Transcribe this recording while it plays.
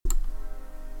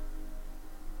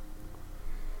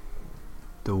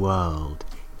The world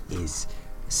is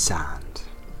sand.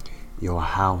 Your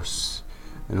house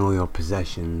and all your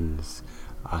possessions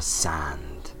are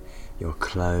sand. Your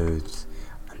clothes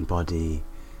and body,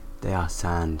 they are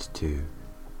sand too.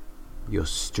 Your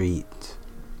street,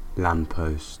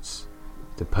 lampposts,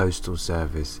 the postal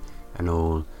service and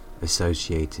all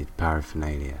associated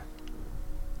paraphernalia.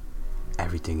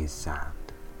 Everything is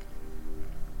sand.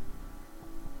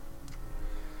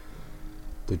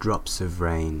 The drops of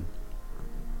rain,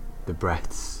 the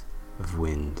breaths of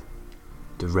wind,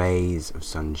 the rays of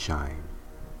sunshine.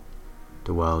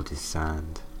 The world is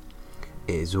sand.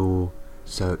 It is all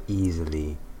so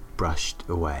easily brushed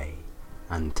away,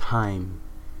 and time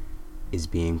is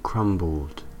being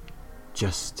crumbled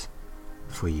just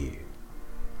for you.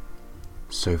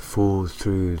 So fall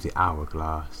through the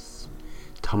hourglass,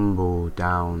 tumble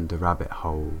down the rabbit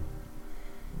hole.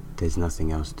 There's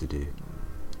nothing else to do.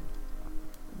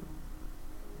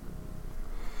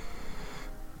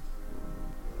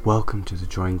 Welcome to the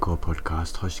Droin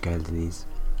podcast. Hoş geldiniz.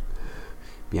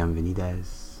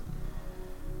 Bienvenidos.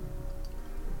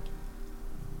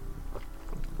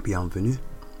 Bienvenue.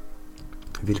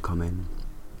 Willkommen.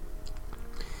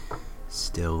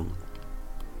 Still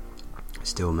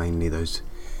mainly those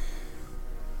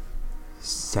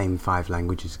same 5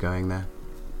 languages going there.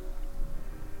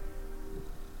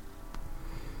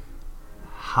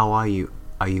 How are you?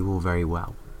 Are you all very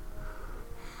well?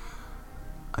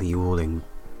 Are you all in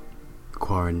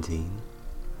quarantine,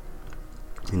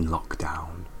 in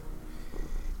lockdown,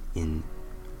 in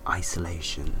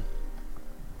isolation?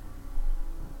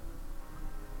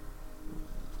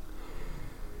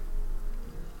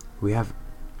 We have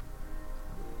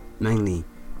mainly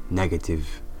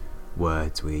negative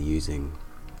words we're using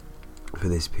for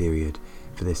this period,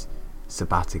 for this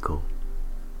sabbatical.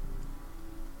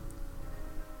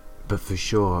 But for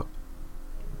sure,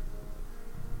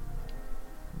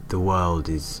 the world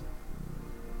is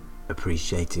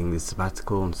appreciating the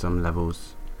sabbatical on some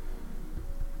levels.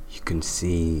 You can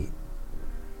see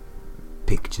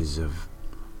pictures of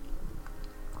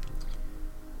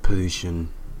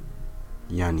pollution,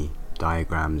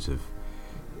 diagrams of,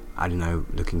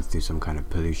 looking through some kind of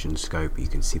pollution scope. You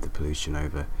can see the pollution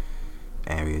over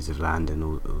areas of land, and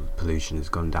all pollution has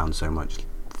gone down so much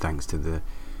thanks to the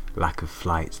lack of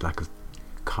flights, lack of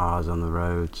cars on the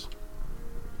roads.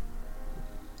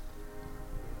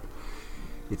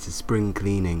 It's a spring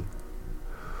cleaning,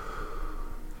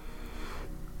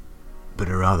 but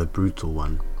a rather brutal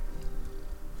one.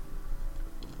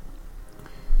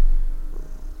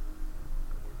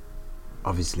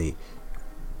 Obviously,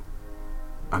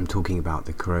 I'm talking about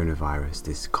the coronavirus,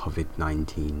 this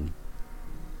COVID-19.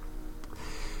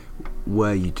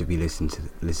 Were you to be listening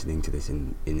to this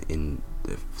in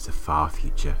the far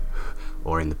future,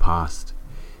 or in the past,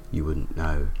 you wouldn't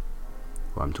know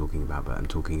what I'm talking about, but I'm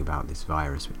talking about this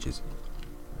virus which has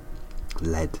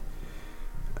led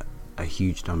a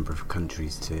huge number of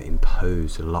countries to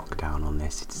impose a lockdown on their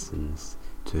citizens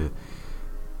to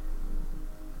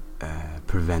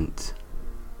prevent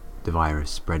the virus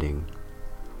spreading,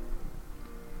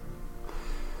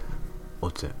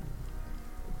 or to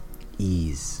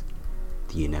ease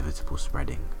the inevitable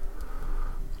spreading.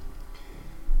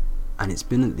 And it's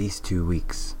been at least 2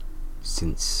 weeks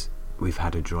since we've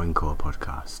had a Droin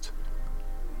podcast.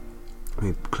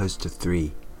 We're close to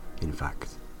 3, in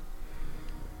fact.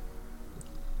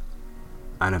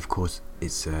 And of course,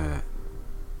 it's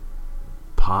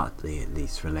partly at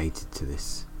least related to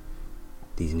these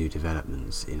new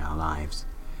developments in our lives.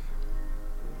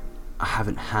 I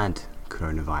haven't had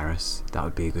coronavirus. That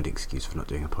would be a good excuse for not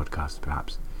doing a podcast,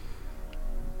 perhaps.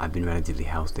 I've been relatively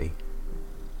healthy.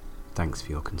 Thanks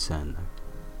for your concern, though.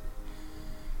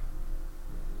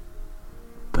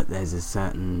 But there's a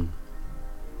certain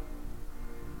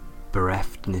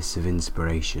bereftness of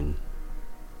inspiration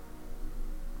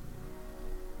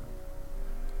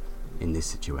in this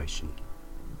situation.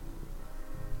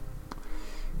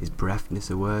 Is bereftness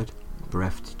a word?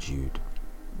 Bereftitude.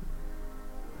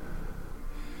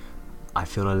 I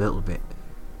feel a little bit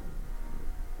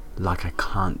like I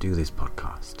can't do this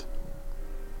podcast.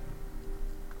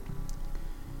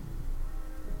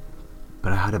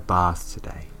 But I had a bath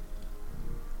today.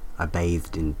 I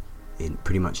bathed in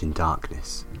pretty much in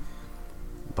darkness.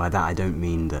 By that I don't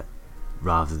mean that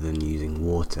rather than using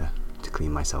water to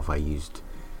clean myself, I used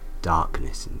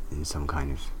darkness in some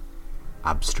kind of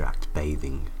abstract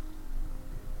bathing.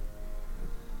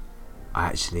 I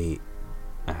actually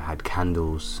had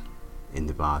candles in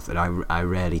the bath, and I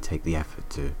rarely take the effort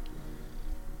to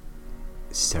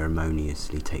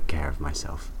ceremoniously take care of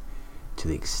myself, to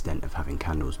the extent of having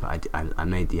candles, but I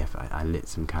made the effort. I lit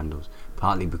some candles,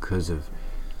 partly because of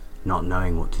not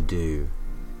knowing what to do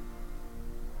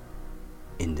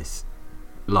in this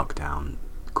lockdown,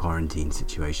 quarantine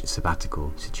situation,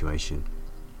 sabbatical situation.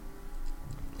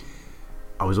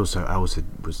 I also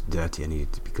was dirty. I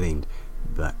needed to be cleaned,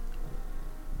 but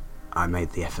I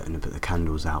made the effort and put the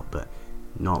candles out. But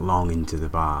not long into the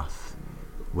bath,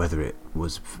 whether it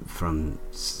was from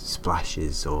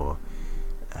splashes or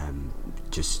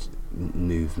just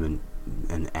movement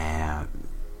and air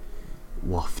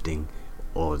wafting,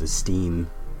 or the steam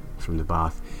from the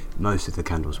bath, most of the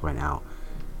candles went out,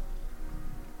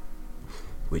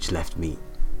 which left me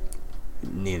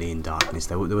nearly in darkness.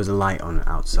 There was a light on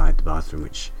outside the bathroom,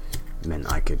 which meant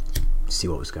I could see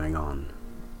what was going on.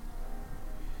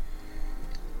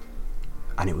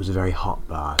 And it was a very hot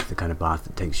bath, the kind of bath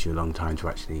that takes you a long time to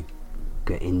actually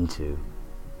get into.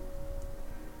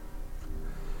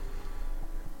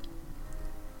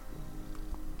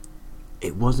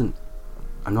 It wasn't,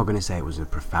 I'm not going to say it was a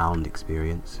profound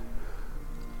experience,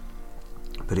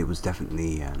 but it was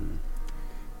definitely an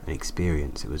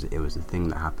experience. It was a thing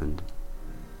that happened.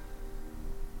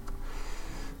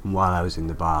 And while I was in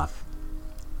the bath,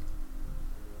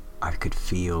 I could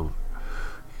feel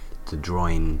the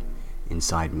droin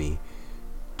inside me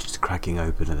just cracking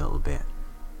open a little bit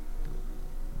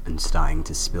and starting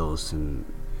to spill some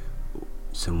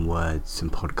words,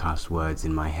 some podcast words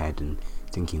in my head, and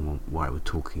thinking what I would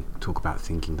talk about,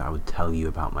 thinking that I would tell you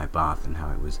about my bath and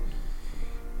how it was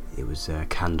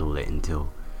candlelit until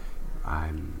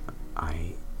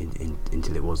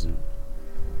until it wasn't.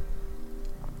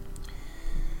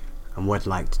 And what I'd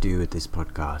like to do with this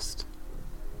podcast,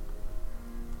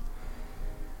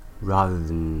 rather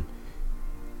than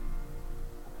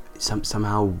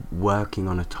somehow working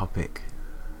on a topic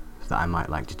that I might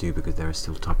like to do, because there are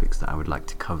still topics that I would like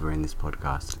to cover in this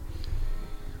podcast,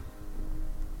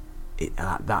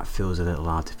 that feels a little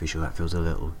artificial, that feels a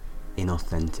little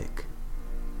inauthentic.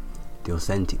 The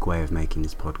authentic way of making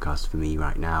this podcast for me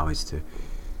right now is to,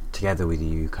 together with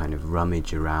you, kind of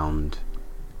rummage around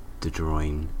the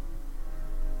droin,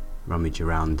 rummage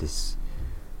around this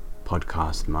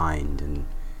podcast mind, and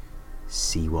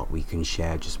see what we can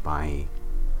share just by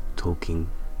talking.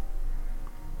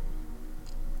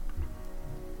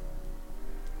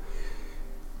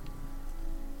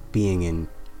 Being in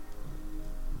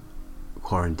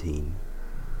quarantine,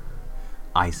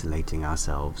 isolating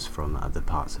ourselves from other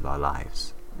parts of our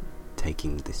lives,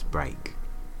 taking this break,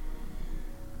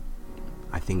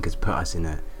 I think has put us in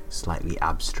a slightly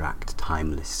abstract,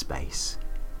 timeless space,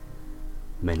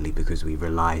 mainly because we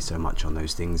rely so much on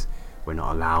those things we're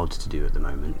not allowed to do at the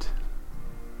moment,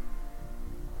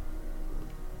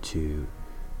 to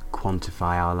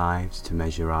quantify our lives, to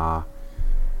measure our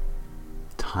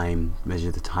time,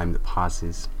 measure the time that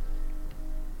passes.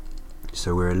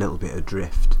 So we're a little bit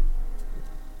adrift.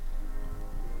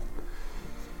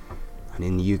 And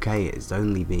in the UK it's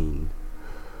only been,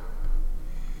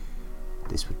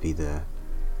 this would be the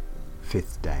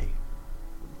 5th day,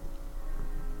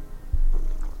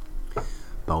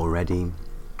 but already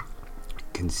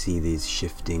can see these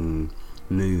shifting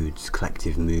moods,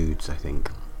 collective moods. I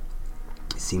think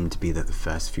it seemed to be that the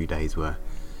first few days were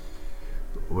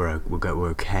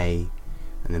okay,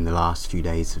 and then the last few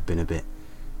days have been a bit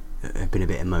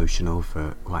emotional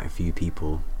for quite a few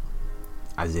people,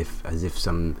 as if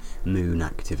some moon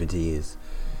activity is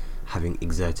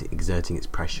exerting its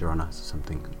pressure on us or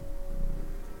something.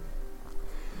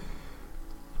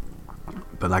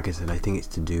 But like I said, I think it's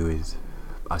to do with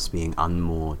us being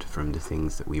unmoored from the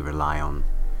things that we rely on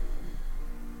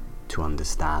to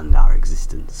understand our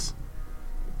existence.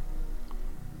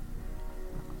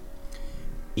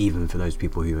 Even for those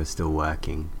people who are still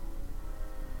working,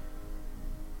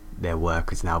 their work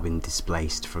has now been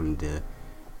displaced from the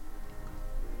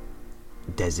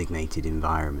designated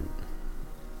environment,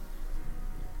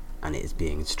 and it is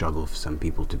being a struggle for some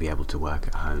people to be able to work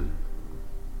at home.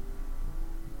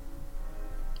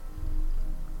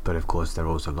 But of course there are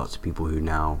also lots of people who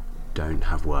now don't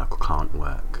have work or can't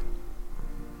work.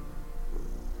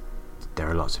 There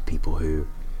are lots of people who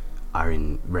are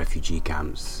in refugee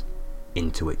camps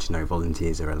into which no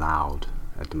volunteers are allowed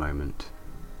at the moment,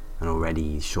 and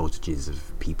already shortages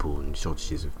of people and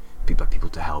shortages of people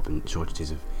to help and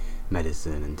shortages of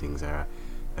medicine and things are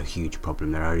a huge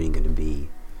problem. They're only going to be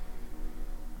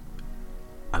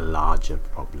a larger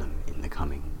problem in the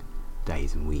coming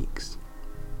days and weeks.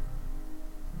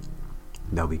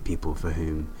 There'll be people for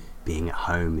whom being at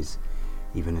home is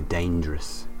even a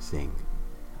dangerous thing.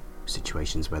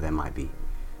 Situations where there might be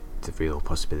the real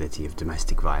possibility of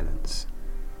domestic violence.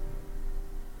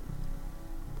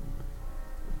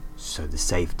 So the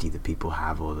safety that people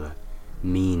have, or the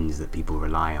means that people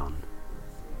rely on,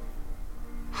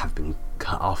 have been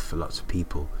cut off for lots of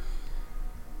people.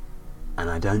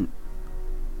 And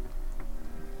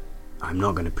I'm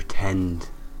not going to pretend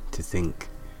to think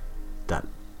that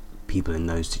people in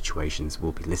those situations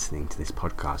will be listening to this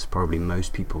podcast. Probably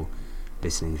most people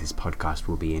listening to this podcast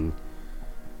will be in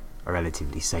a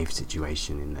relatively safe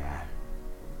situation in their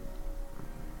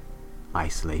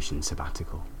isolation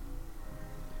sabbatical.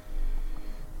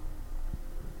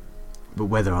 But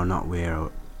whether or not we're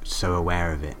so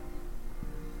aware of it,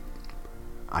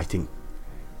 I think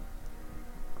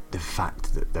the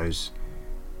fact that those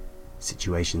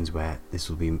situations where this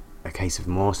will be a case of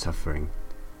more suffering,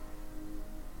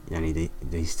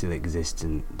 they still exist,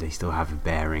 and they still have a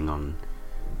bearing on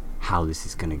how this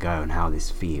is going to go and how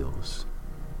this feels.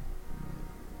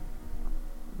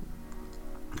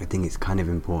 I think it's kind of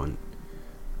important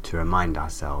to remind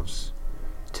ourselves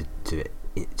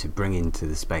to bring into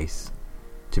the space,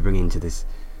 to bring into this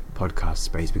podcast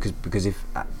space, because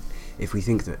if we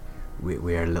think that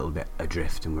we're a little bit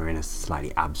adrift and we're in a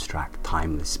slightly abstract,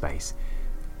 timeless space,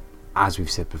 as we've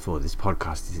said before, this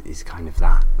podcast is kind of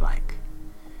that. Like,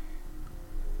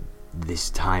 this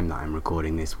time that I'm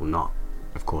recording this will not,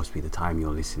 of course, be the time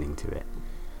you're listening to it.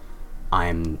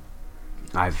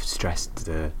 I've stressed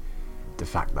the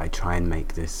fact that I try and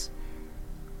make this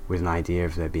with an idea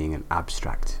of there being an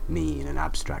abstract me and an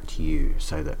abstract you,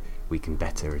 so that we can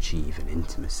better achieve an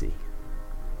intimacy.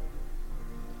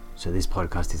 So this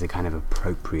podcast is a kind of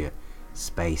appropriate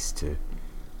space to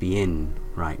be in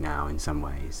right now in some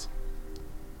ways,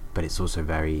 but it's also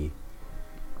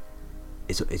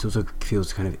it also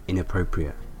feels kind of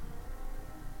inappropriate,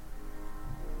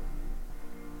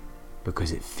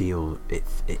 because it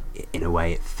in a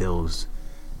way it fills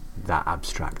that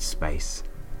abstract space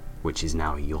which is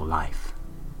now your life.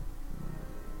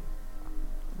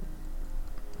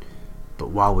 But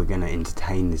while we're going to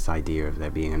entertain this idea of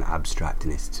there being an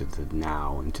abstractness to the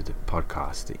now and to the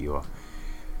podcast that you're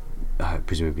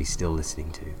presumably still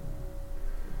listening to,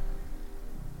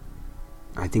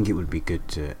 I think it would be good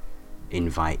to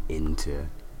invite into,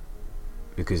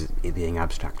 because it being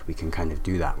abstract, we can kind of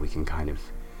do that. We can kind of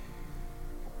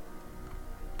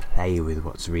play with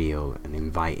what's real and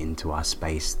invite into our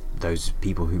space those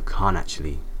people who can't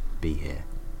actually be here.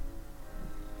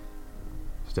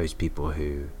 Those people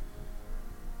who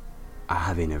are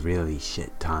having a really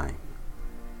shit time.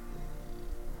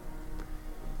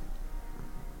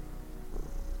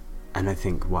 And I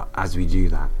think as we do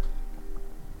that,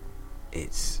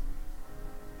 it's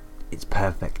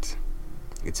perfect.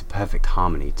 It's a perfect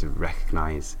harmony to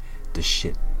recognize the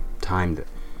shit time that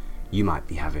you might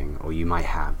be having, or you might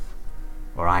have,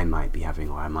 or I might be having,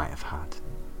 or I might have had.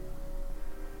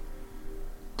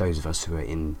 Those of us who are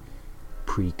in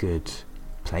pretty good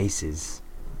places,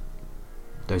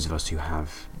 those of us who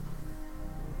have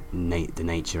the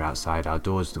nature outside our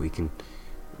doors that we can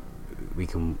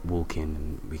walk in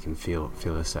and we can feel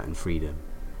a certain freedom.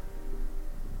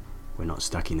 We're not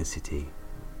stuck in a city.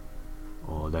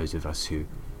 Or those of us who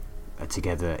are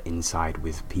together inside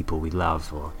with people we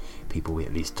love, or people we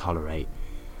at least tolerate,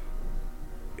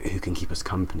 who can keep us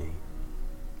company.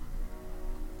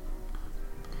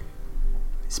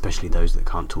 Especially those that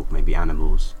can't talk, maybe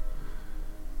animals.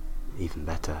 Even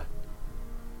better.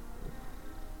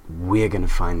 We're going to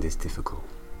find this difficult.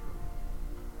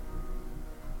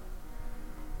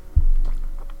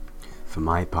 For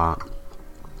my part,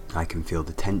 I can feel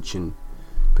the tension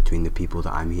between the people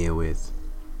that I'm here with,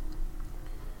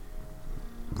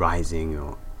 rising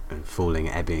and falling,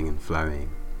 ebbing and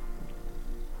flowing.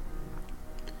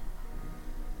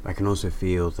 I can also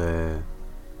feel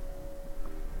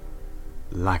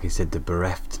like I said, the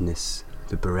bereftness,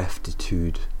 the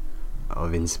bereftitude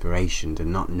of inspiration, the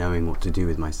not knowing what to do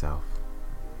with myself.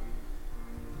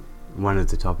 One of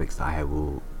the topics that I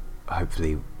will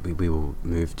hopefully we will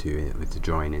move to with the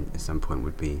droin at some point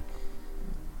would be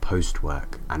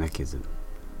post-work anarchism.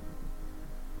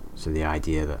 So the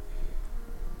idea that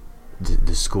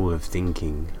the school of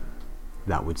thinking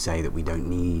that would say that we don't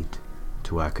need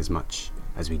to work as much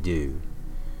as we do,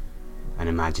 and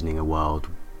imagining a world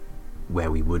where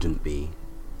we wouldn't be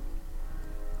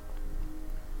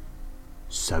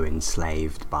so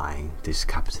enslaved by this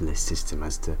capitalist system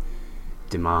as to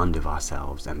demand of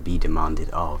ourselves and be demanded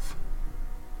of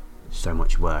so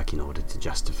much work in order to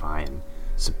justify and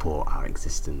support our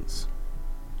existence.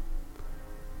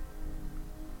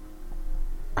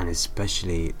 And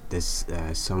especially there's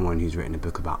someone who's written a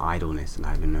book about idleness, and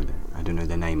I don't know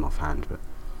their name offhand, but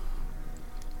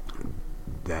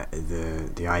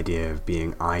the idea of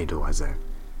being idle as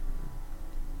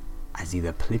as either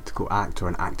a political act or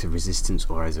an act of resistance,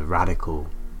 or as a radical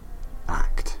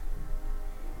act.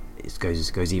 It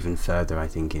goes even further, I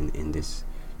think, in this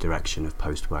direction of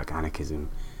post-work anarchism,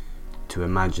 to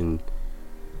imagine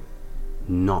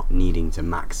not needing to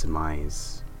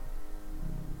maximize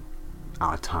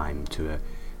our time to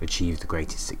achieve the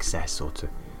greatest success or to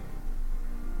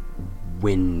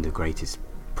win the greatest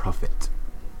profit,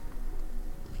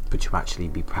 but to actually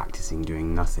be practicing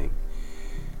doing nothing.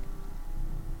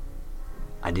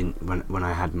 I didn't, when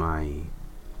I had my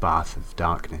bath of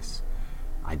darkness,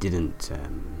 I didn't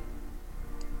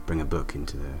bring a book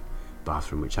into the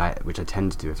bathroom, which I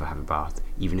tend to do if I have a bath,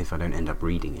 even if I don't end up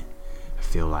reading it. I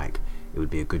feel like it would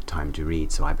be a good time to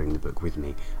read, so I bring the book with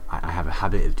me. I have a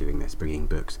habit of doing this, bringing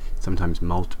books, sometimes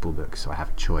multiple books, so I have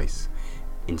a choice,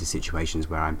 into situations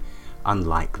where I'm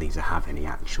unlikely to have any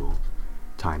actual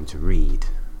time to read.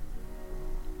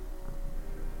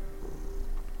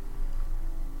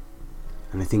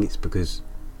 And I think it's because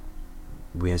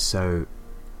we are so...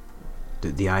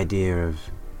 the idea of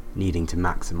needing to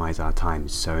maximize our time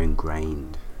is so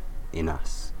ingrained in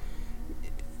us,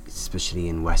 especially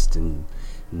in Western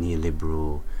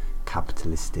neoliberal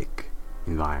capitalistic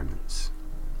environments.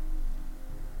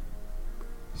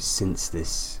 Since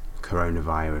this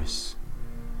coronavirus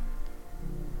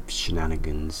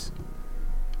shenanigans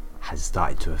has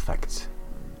started to affect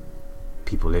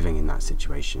people living in that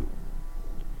situation,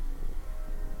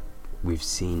 we've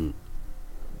seen,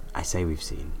 I say we've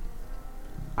seen,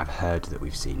 I've heard that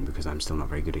we've seen, because I'm still not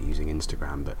very good at using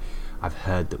Instagram, but I've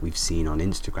heard that we've seen on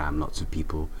Instagram lots of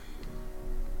people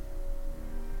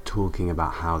talking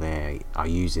about how they are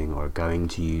using or are going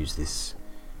to use this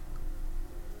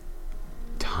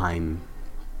time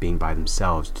being by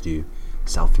themselves to do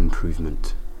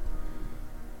self-improvement.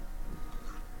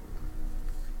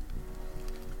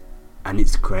 And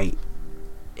it's great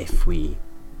if we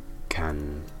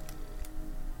can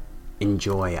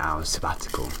enjoy our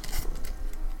sabbatical,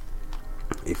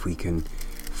 if we can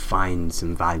find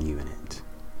some value in it,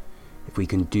 if we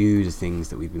can do the things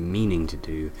that we've been meaning to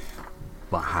do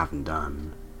but haven't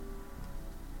done,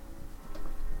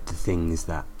 the things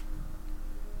that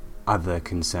other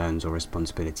concerns or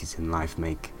responsibilities in life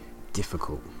make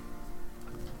difficult.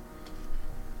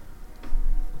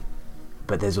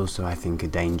 But there's also, I think, a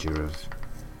danger of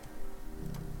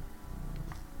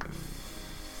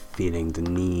feeling the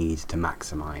need to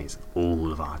maximize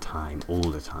all of our time, all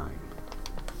the time.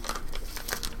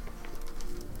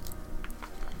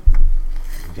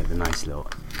 You get the nice little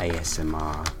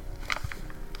ASMR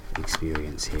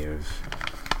experience here of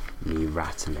me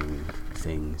rattling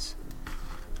things.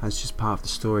 That's just part of the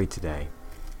story today.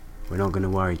 We're not going to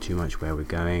worry too much where we're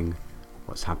going,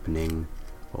 what's happening,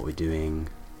 what we're doing,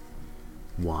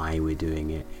 why we're doing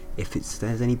it, if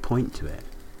there's any point to it.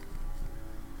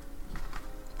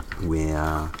 You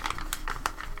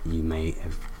may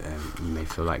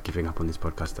feel like giving up on this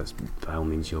podcast. That's by all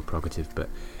means your prerogative, but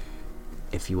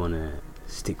if you want to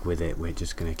stick with it, we're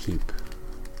just going to keep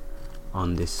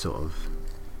on this sort of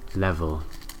level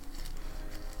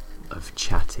of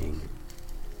chatting.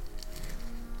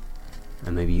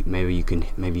 And maybe you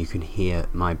can hear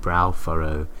my brow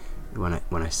furrow when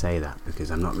I say that,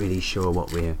 because I'm not really sure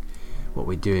what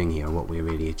we're doing here, what we're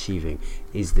really achieving.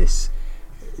 Is this?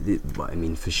 I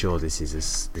mean, for sure, this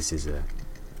is a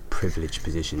privileged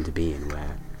position to be in,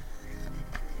 where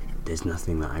there's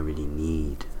nothing that I really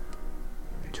need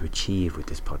to achieve with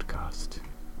this podcast.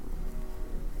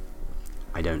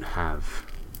 I don't have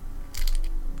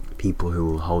people who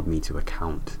will hold me to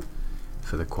account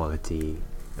for the quality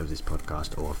of this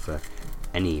podcast or for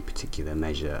any particular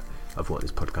measure of what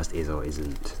this podcast is or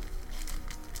isn't.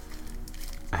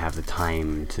 I have the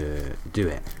time to do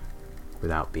it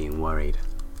without being worried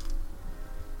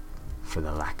for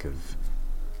the lack of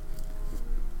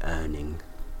earning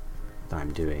that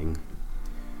I'm doing,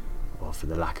 or for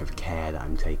the lack of care that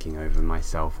I'm taking over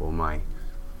myself or my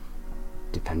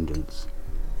dependents.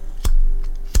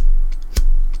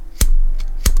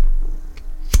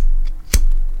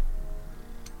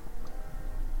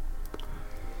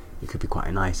 It could be quite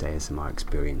a nice ASMR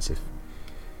experience if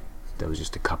there was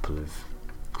just a couple of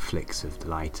flicks of the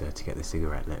lighter to get the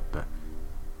cigarette lit, but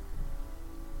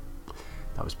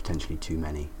that was potentially too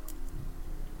many.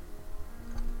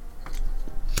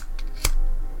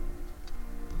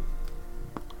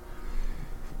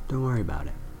 Don't worry about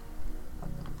it.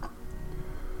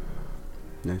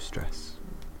 No stress.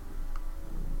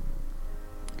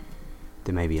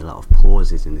 There may be a lot of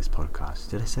pauses in this podcast.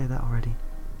 Did I say that already?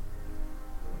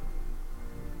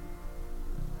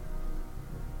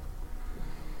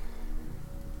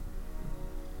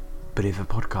 But if a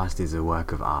podcast is a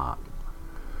work of art,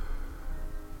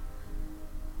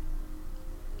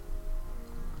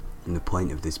 And the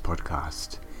point of this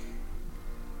podcast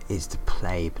is to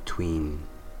play between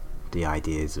the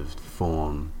ideas of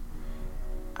form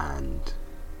and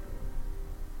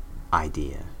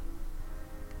idea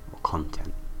or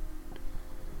content.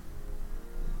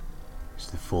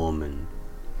 So the form and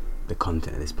the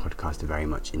content of this podcast are very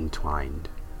much entwined,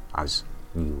 as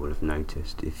you will have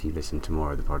noticed if you listen to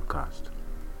more of the podcast.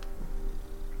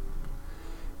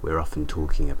 We're often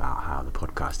talking about how the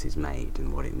podcast is made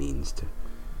and what it means to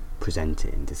present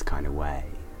it in this kind of way.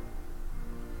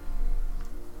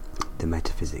 The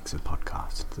metaphysics of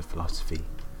podcast, the philosophy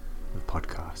of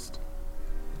podcast.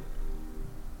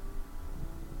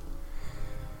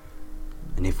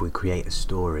 And if we create a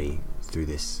story through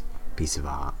this piece of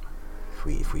art,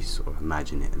 if we sort of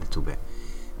imagine it a little bit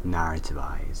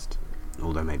narrativized,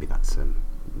 although maybe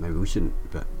we shouldn't,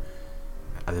 but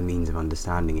as a means of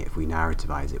understanding it, if we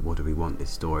narrativize it, what do we want this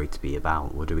story to be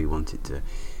about? What do we want it to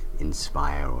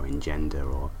inspire or engender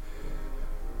or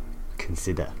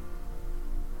consider?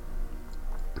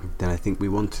 Then I think we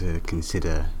want to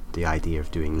consider the idea of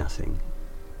doing nothing.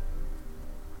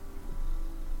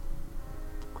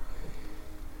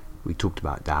 We talked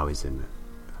about Taoism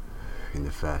in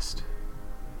the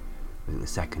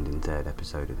second and third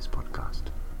episode of this podcast.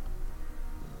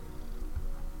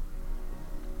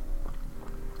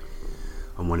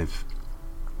 And one of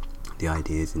the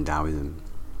ideas in Taoism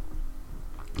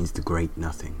is the great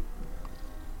nothing.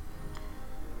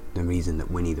 The reason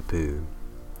that Winnie the Pooh,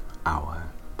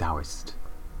 our Taoist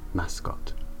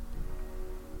mascot,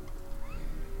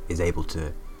 is able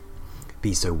to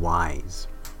be so wise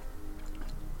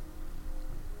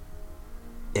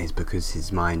is because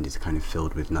his mind is kind of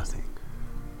filled with nothing.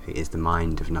 It is the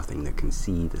mind of nothing that can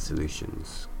see the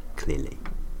solutions clearly.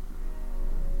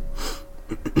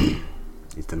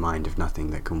 It's the mind of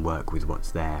nothing that can work with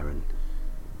what's there and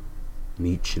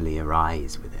mutually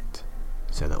arise with it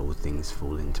so that all things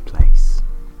fall into place.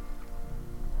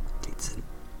 It's an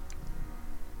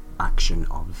action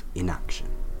of inaction.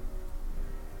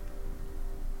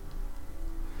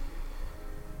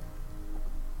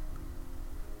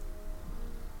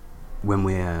 When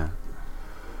we're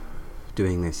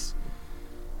doing this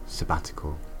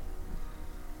sabbatical,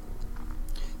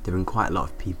 there have been quite a lot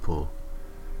of people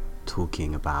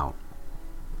talking about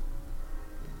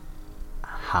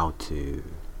how to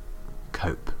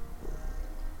cope,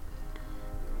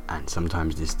 and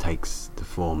sometimes this takes the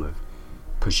form of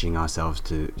pushing ourselves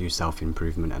to do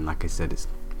self-improvement, and like I said,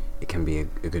 it can be a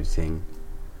good thing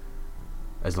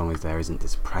as long as there isn't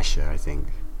this pressure, I think,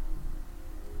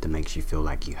 that makes you feel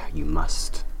like you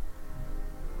must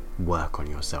work on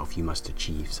yourself, you must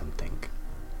achieve something.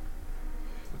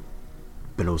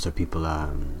 But also people are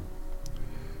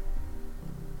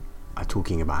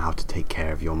talking about how to take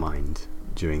care of your mind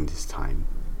during this time.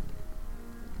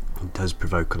 It does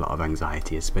provoke a lot of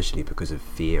anxiety, especially because of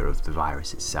fear of the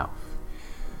virus itself,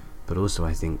 but also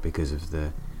I think because of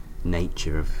the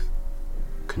nature of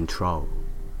control.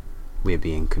 We're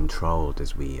being controlled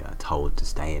as we are told to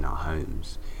stay in our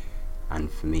homes, and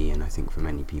for me, and I think for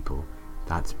many people,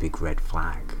 that's a big red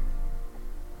flag.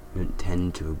 I don't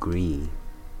tend to agree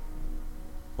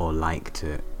or like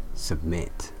to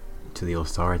submit to the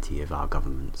authority of our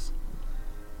governments.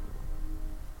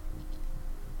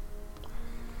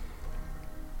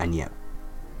 And yet,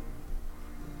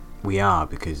 we are,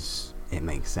 because it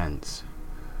makes sense.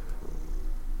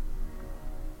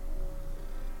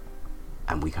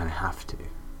 And we kind of have to.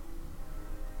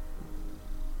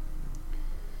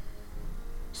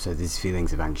 So these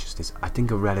feelings of anxiousness, I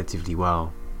think, are relatively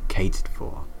well catered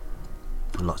for.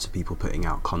 Lots of people putting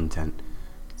out content.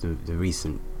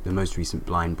 The most recent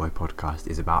Blind Boy podcast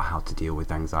is about how to deal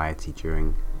with anxiety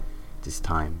during this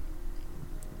time.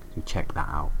 So check that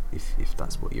out if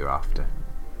that's what you're after.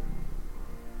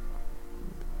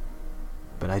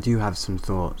 But I do have some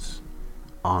thoughts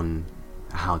on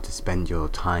how to spend your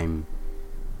time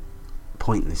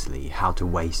pointlessly, how to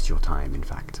waste your time, in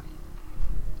fact.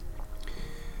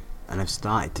 And I've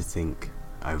started to think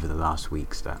over the last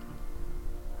weeks that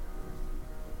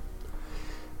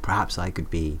perhaps I could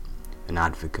be an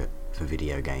advocate for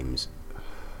video games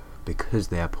because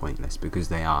they are pointless, because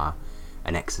they are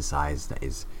an exercise that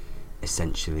is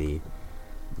essentially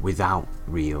without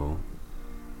real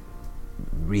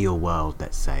world,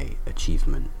 let's say,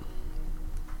 achievement.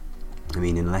 I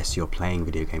mean, unless you're playing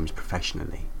video games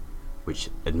professionally, which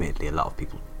admittedly a lot of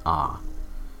people are,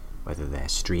 whether they're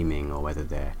streaming or whether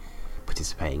they're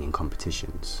participating in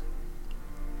competitions.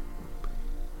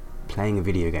 Playing a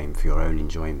video game for your own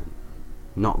enjoyment,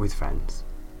 not with friends,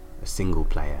 a single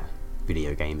player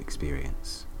video game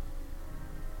experience,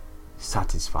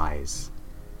 satisfies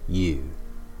you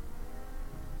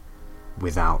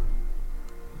without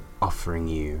offering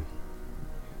you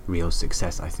real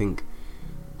success. I think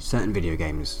certain video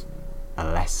games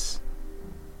are less,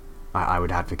 I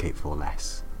would advocate for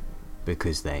less,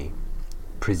 because they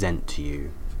present to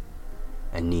you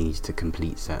a need to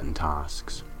complete certain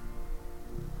tasks,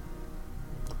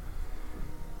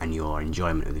 and your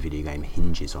enjoyment of the video game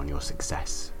hinges on your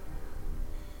success,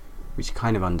 which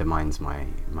kind of undermines my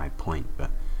point.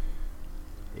 But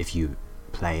if you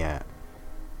play a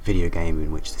video game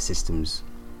in which the systems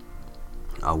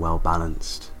are well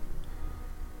balanced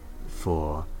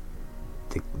for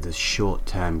the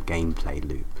short-term gameplay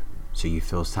loop, so you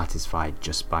feel satisfied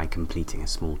just by completing a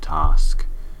small task,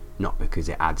 not because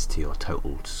it adds to your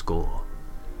total score,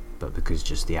 but because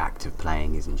just the act of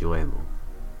playing is enjoyable,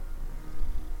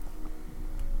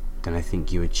 then I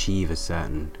think you achieve a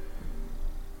certain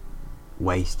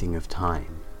wasting of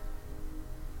time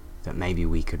that maybe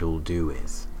we could all do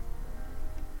with.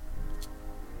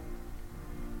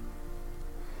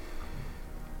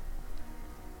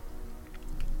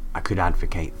 I could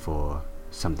advocate for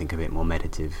something a bit more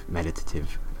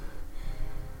meditative,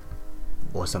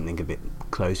 or something a bit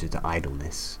closer to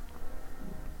idleness.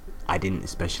 I didn't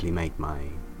especially make my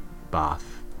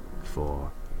bath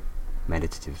for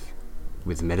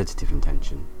with meditative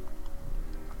intention,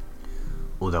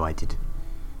 although I did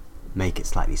make it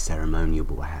slightly ceremonial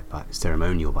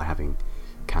by having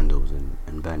candles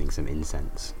and burning some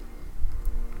incense.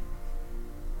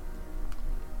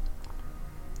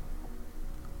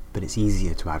 But it's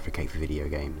easier to advocate for video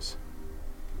games.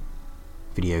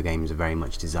 Video games are very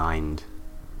much designed,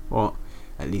 or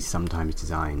at least sometimes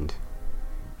designed,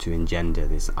 to engender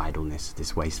this idleness,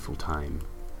 this wasteful time.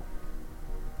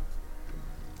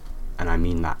 And I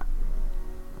mean that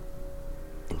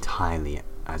entirely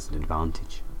as an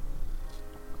advantage.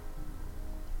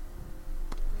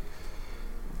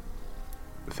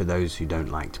 For those who don't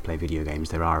like to play video games,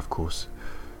 there are, of course,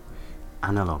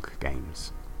 analog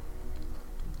games.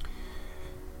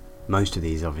 Most of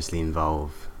these obviously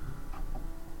involve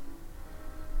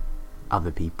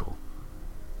other people,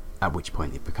 at which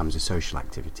point it becomes a social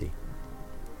activity,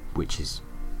 which is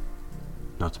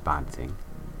not a bad thing,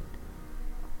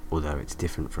 although it's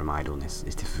different from idleness,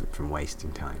 it's different from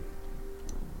wasting time.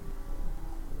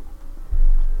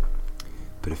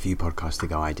 But a few podcasts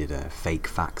ago I did a fake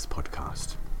facts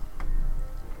podcast,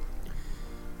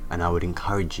 and I would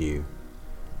encourage you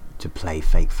to play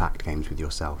fake fact games with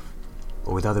yourself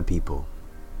or with other people,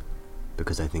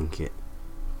 because I think it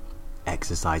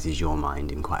exercises your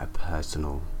mind in quite a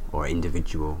personal or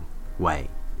individual way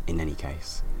in any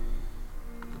case.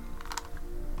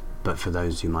 But for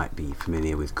those who might be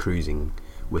familiar with cruising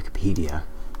Wikipedia,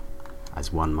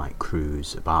 as one might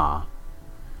cruise a bar,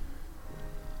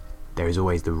 there is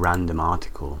always the random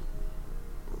article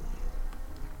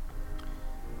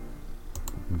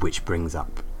which brings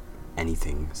up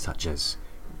anything such as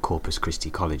Corpus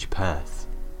Christi College, Perth,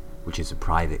 which is a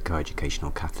private co-educational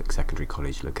Catholic secondary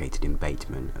college located in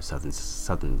Bateman, a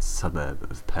southern suburb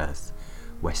of Perth,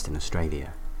 Western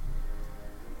Australia.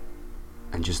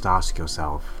 And just ask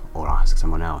yourself, or ask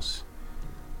someone else,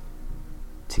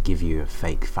 to give you a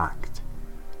fake fact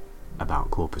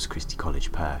about Corpus Christi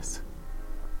College, Perth,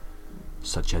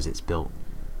 such as it's built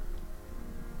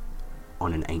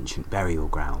on an ancient burial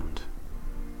ground.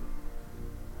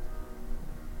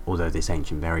 Although this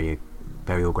ancient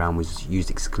burial ground was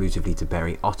used exclusively to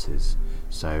bury otters,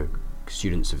 so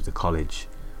students of the college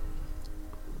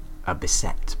are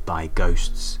beset by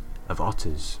ghosts of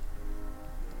otters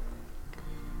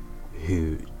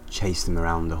who chase them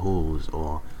around the halls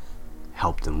or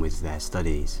help them with their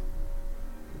studies.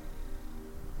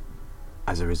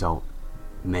 As a result,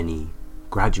 many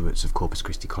graduates of Corpus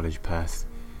Christi College, Perth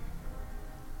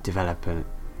develop an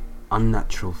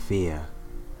unnatural fear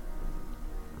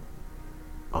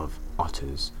of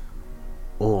otters,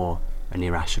 or an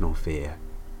irrational fear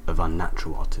of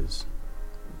unnatural otters,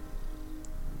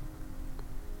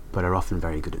 but are often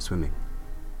very good at swimming.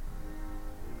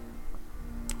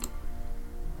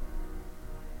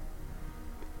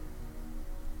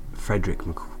 Frederick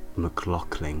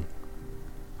McLaughlin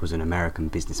was an American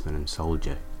businessman and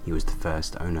soldier. He was the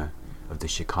first owner of the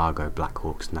Chicago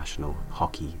Blackhawks National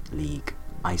Hockey League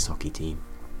ice hockey team,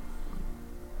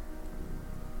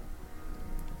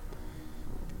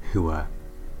 who were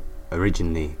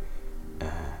originally a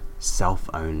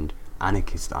self-owned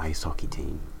anarchist ice hockey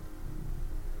team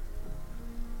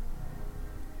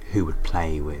who would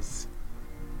play with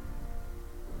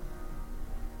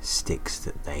sticks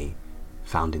that they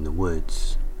found in the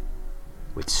woods,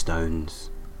 with stones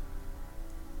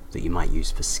that you might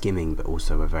use for skimming but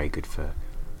also are very good for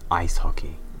ice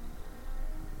hockey.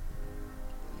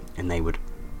 and they would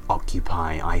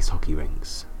occupy ice hockey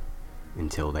rinks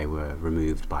until they were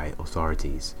removed by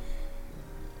authorities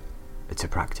to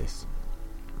practice.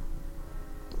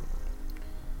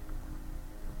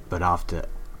 But after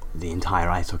the entire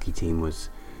ice hockey team was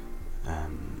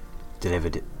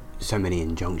delivered so many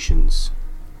injunctions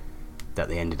that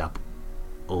they ended up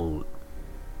all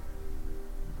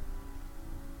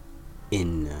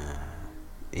in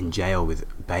jail with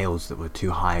bails that were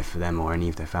too high for them or any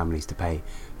of their families to pay.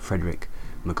 Frederick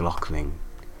McLaughlin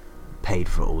paid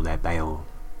for all their bail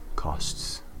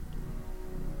costs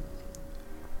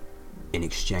in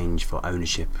exchange for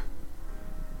ownership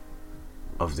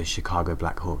of the Chicago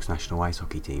Blackhawks national ice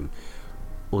hockey team,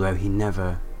 although he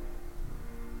never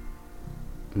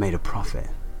made a profit.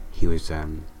 He was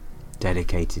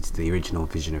dedicated to the original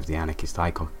vision of the anarchist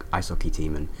ice hockey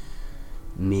team and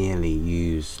merely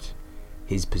used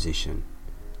his position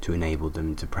to enable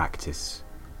them to practice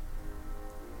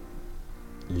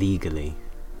legally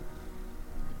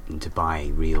and to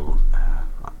buy real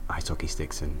ice hockey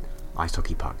sticks and ice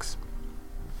hockey pucks,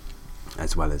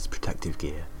 as well as protective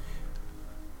gear,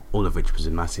 all of which was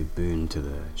a massive boon to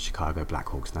the Chicago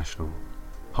Blackhawks National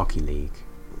Hockey League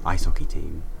ice hockey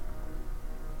team.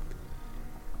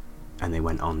 And they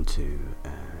went on to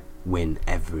win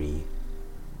every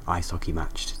ice hockey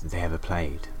match that they ever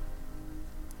played.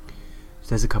 So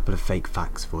there's a couple of fake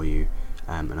facts for you,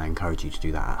 and I encourage you to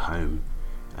do that at home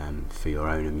for your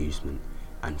own amusement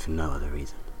and for no other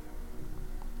reason.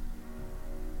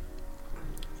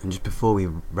 And just before we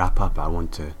wrap up,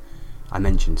 I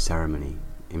mentioned ceremony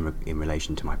in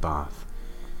relation to my bath,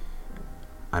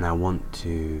 and I want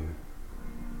to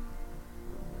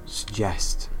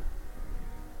suggest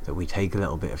that we take a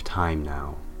little bit of time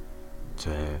now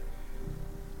to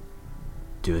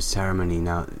do a ceremony.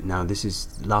 Now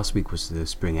last week was the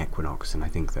spring equinox, and I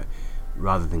think that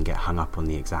rather than get hung up on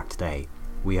the exact day,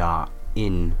 we are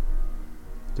in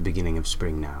the beginning of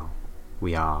spring now.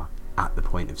 We are at the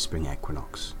point of spring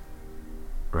equinox,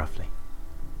 roughly.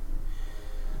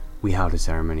 We held a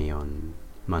ceremony on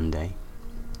Monday,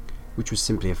 which was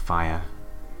simply a fire.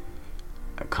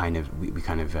 We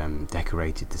kind of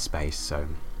decorated the space, so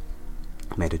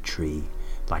made a tree,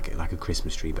 like a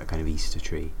Christmas tree, but kind of Easter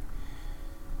tree.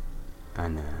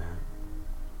 And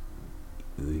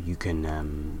you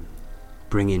can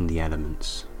bring in the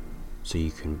elements, so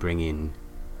you can bring in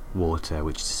water,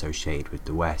 which is associated with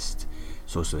the West.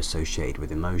 It's also associated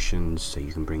with emotions, so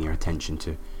you can bring your attention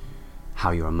to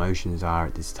how your emotions are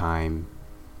at this time,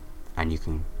 and you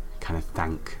can kind of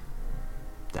thank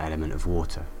the element of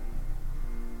water,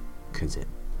 because it,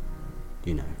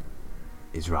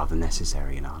 is rather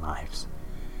necessary in our lives.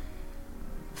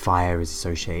 Fire is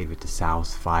associated with the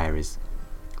South. Fire is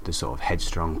the sort of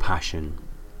headstrong passion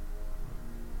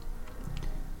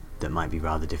that might be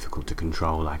rather difficult to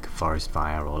control, like a forest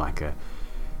fire, or like a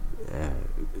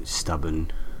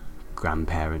stubborn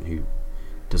grandparent who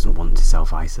doesn't want to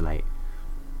self-isolate.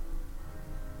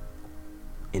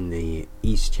 In the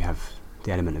East, you have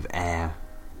the element of air.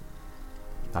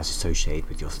 That's associated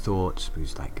with your thoughts,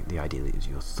 because like the idea is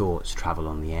your thoughts travel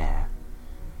on the air.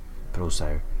 But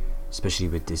also, especially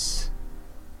with this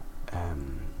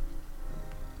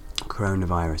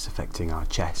coronavirus affecting our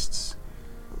chests,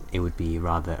 it would be a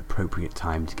rather appropriate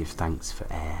time to give thanks for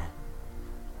air,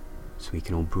 so we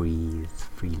can all breathe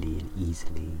freely and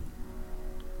easily.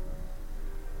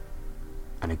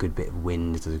 And a good bit of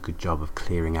wind does a good job of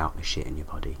clearing out the shit in your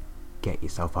body. Get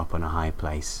yourself up on a high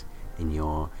place in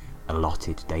your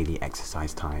allotted daily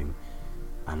exercise time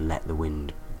and let the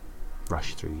wind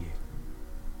rush through you.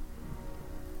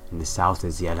 In the South,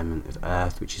 there's the element of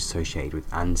earth, which is associated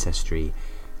with ancestry.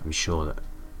 I'm sure that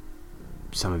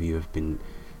some of you have been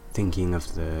thinking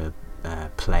of the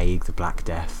plague, the Black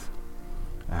Death,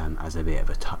 as a bit of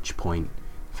a touch point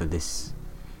for this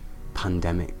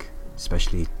pandemic,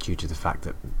 especially due to the fact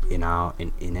that in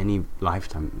any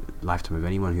lifetime of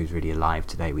anyone who's really alive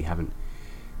today, we haven't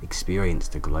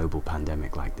experienced a global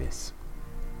pandemic like this,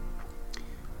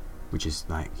 which is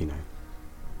like,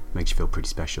 makes you feel pretty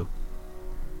special.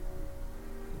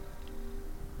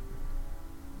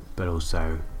 But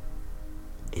also,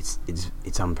 it's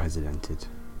unprecedented.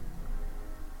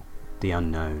 The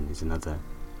unknown is another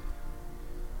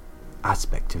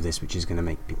aspect of this, which is going to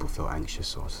make people feel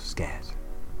anxious or scared.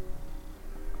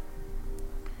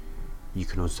 You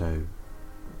can also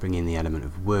bring in the element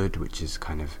of wood, which is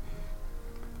kind of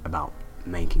about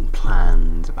making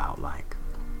plans, about like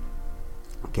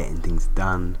getting things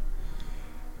done.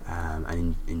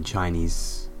 And in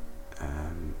Chinese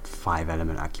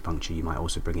 5-element acupuncture, you might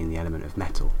also bring in the element of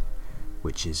metal,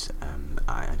 which is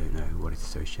I don't know what it's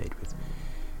associated with,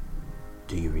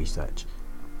 do your research.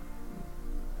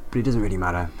 But it doesn't really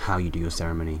matter how you do your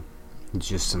ceremony. It's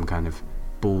just some kind of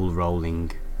ball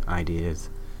rolling ideas.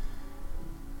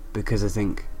 Because I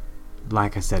think,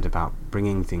 like I said about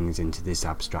bringing things into this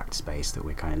abstract space that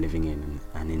we're kind of living in,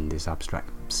 and in this abstract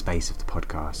space of the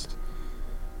podcast,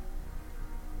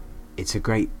 it's a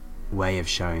great way of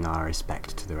showing our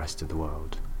respect to the rest of the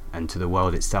world, and to the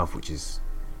world itself, which is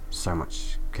so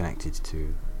much connected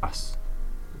to us.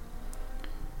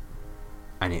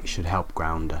 And it should help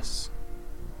ground us.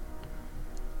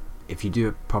 If you do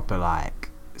a proper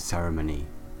ceremony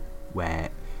where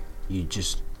you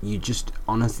just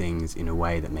honour things in a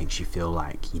way that makes you feel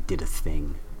like you did a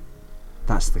thing,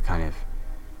 that's the kind of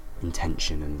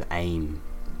intention and the aim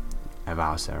of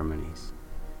our ceremonies,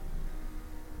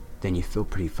 then you feel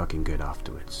pretty fucking good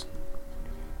afterwards.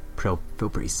 Feel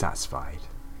pretty satisfied,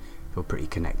 feel pretty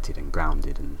connected and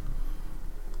grounded and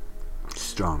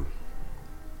strong.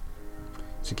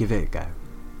 So give it a go.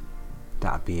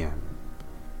 That'd be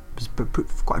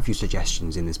quite a few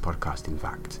suggestions in this podcast, in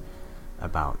fact,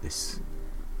 about this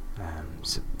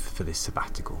for this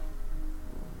sabbatical.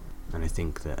 And I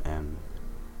think that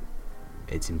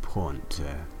it's important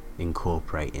to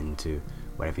incorporate into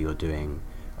whatever you're doing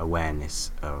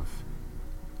awareness of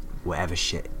whatever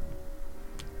shit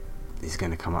is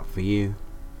going to come up for you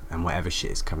and whatever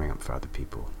shit is coming up for other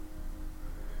people.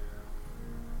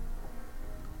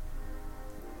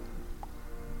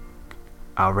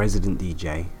 Our resident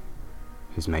DJ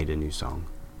has made a new song,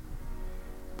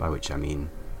 by which I mean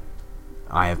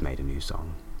I have made a new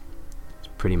song. It's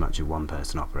pretty much a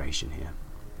one-person operation here.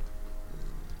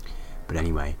 But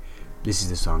anyway, this is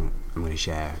the song I'm going to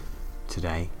share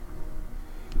today.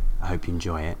 I hope you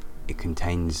enjoy it. It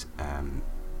contains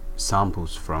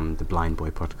samples from the Blind Boy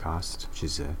podcast, which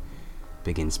is a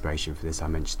big inspiration for this. I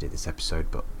mentioned it this episode,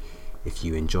 but if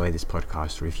you enjoy this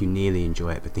podcast, or if you nearly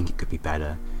enjoy it but think it could be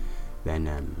better,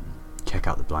 then check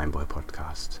out the Blind Boy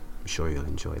podcast. I'm sure you'll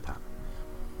enjoy that.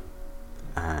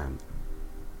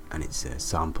 And it's a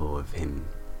sample of him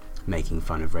making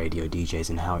fun of radio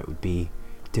DJs and how it would be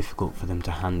difficult for them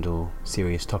to handle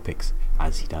serious topics,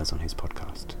 as he does on his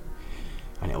podcast.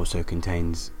 And it also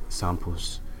contains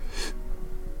samples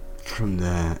from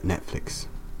the Netflix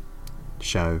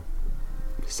show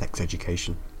Sex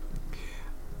Education,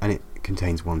 and it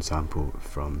contains one sample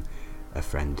from a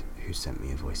friend who sent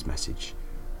me a voice message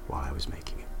while I was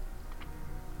making it.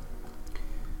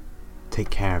 Take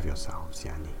care of yourselves,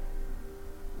 Yani.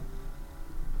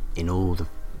 In all the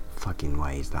fucking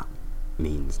ways that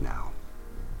means now.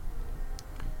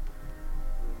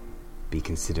 Be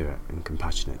considerate and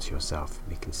compassionate to yourself.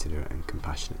 Be considerate and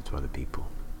compassionate to other people.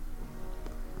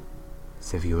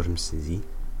 Seviyorum sizi.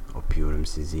 Öpüyorum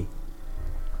sizi.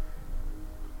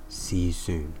 See you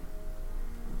soon.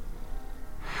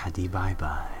 Hadi bye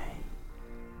bye.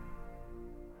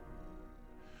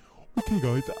 Okay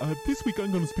guys, this week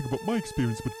I'm going to speak about my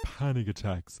experience with panic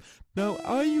attacks. Now,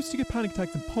 I used to get panic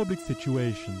attacks in public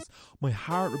situations. My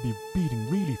heart would be beating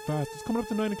really fast. It's coming up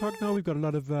to 9 o'clock now. We've got a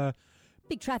lot of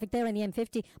big traffic there on the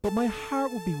M50. But my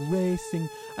heart would be racing,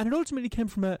 and it ultimately came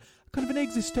from a kind of an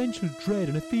existential dread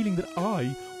and a feeling that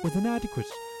I was inadequate.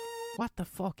 What the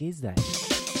fuck is that?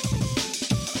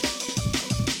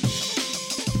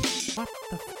 What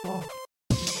the fuck?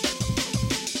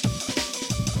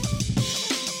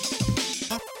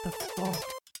 What the fuck?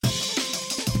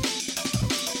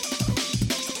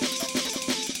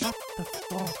 What the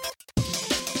fuck?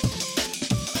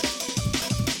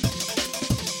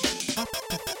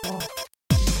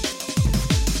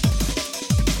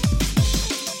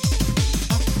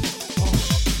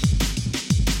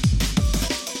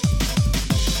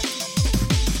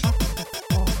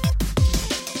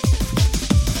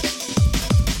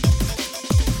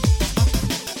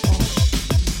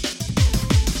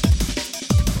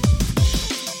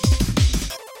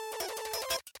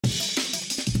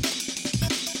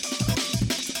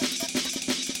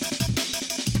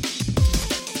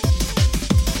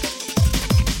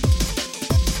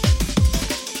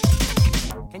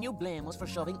 Blame us for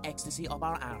shoving ecstasy up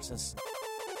our arses.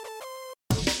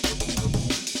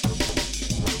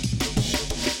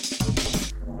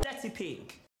 Sexy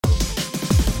pig.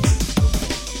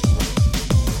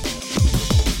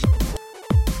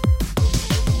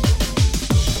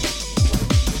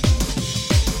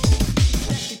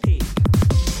 Sexy pig.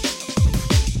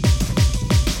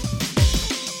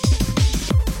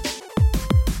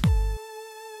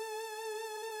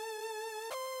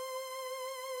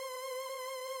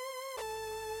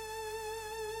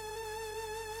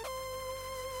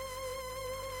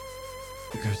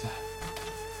 Because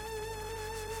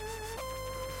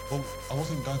Well, I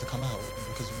wasn't going to come out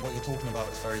because what you're talking about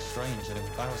is very strange and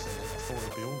embarrassing and I thought it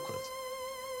would be awkward.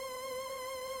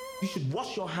 You should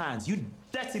wash your hands, you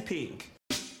dirty pig.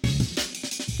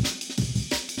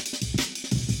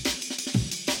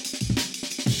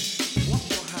 Wash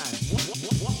your hands, wash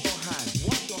your hands,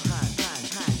 wash your hands,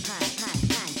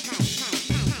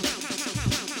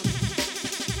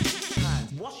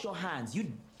 hands, wash your hands,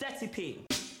 you dirty pig.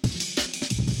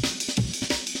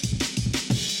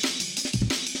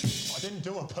 I didn't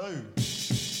do a poo.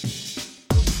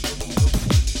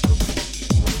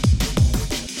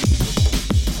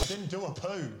 I didn't do a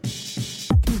poo.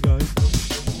 Okay, guys.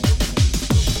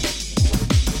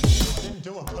 I didn't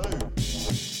do a poo.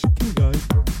 Okay, guys.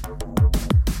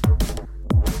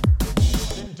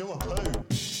 I didn't do a poo.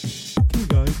 Okay,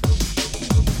 guys.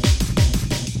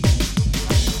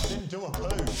 I didn't do a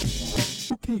poo.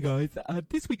 Okay, guys.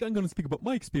 This week I'm going to speak about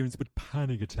my experience with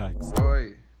panic attacks.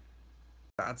 Oi,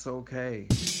 that's okay.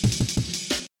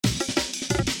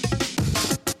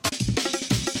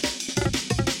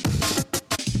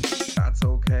 That's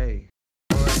okay.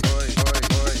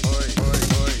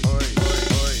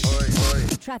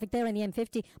 Traffic there in the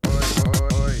M50.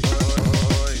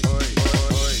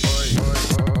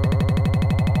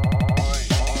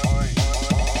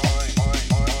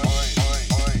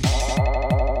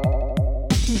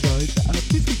 Okay, guys.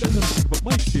 This week I'm going to speak about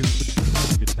my experience with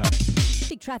panic attacks.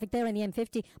 Big traffic there in the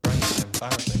M50. Strange and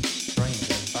embarrassing. Strange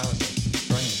and embarrassing.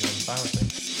 Strange and embarrassing.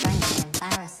 Strange and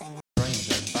embarrassing. Strange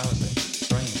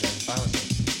and embarrassing.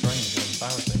 Strange and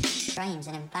embarrassing. Strange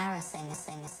and embarrassing.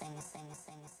 Strange and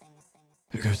embarrassing.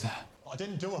 Who goes there? I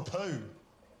didn't do a poo.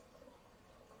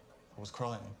 I was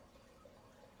crying.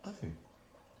 Oh.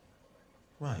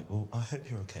 Right, well, I hope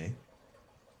you're okay.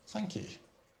 Thank you.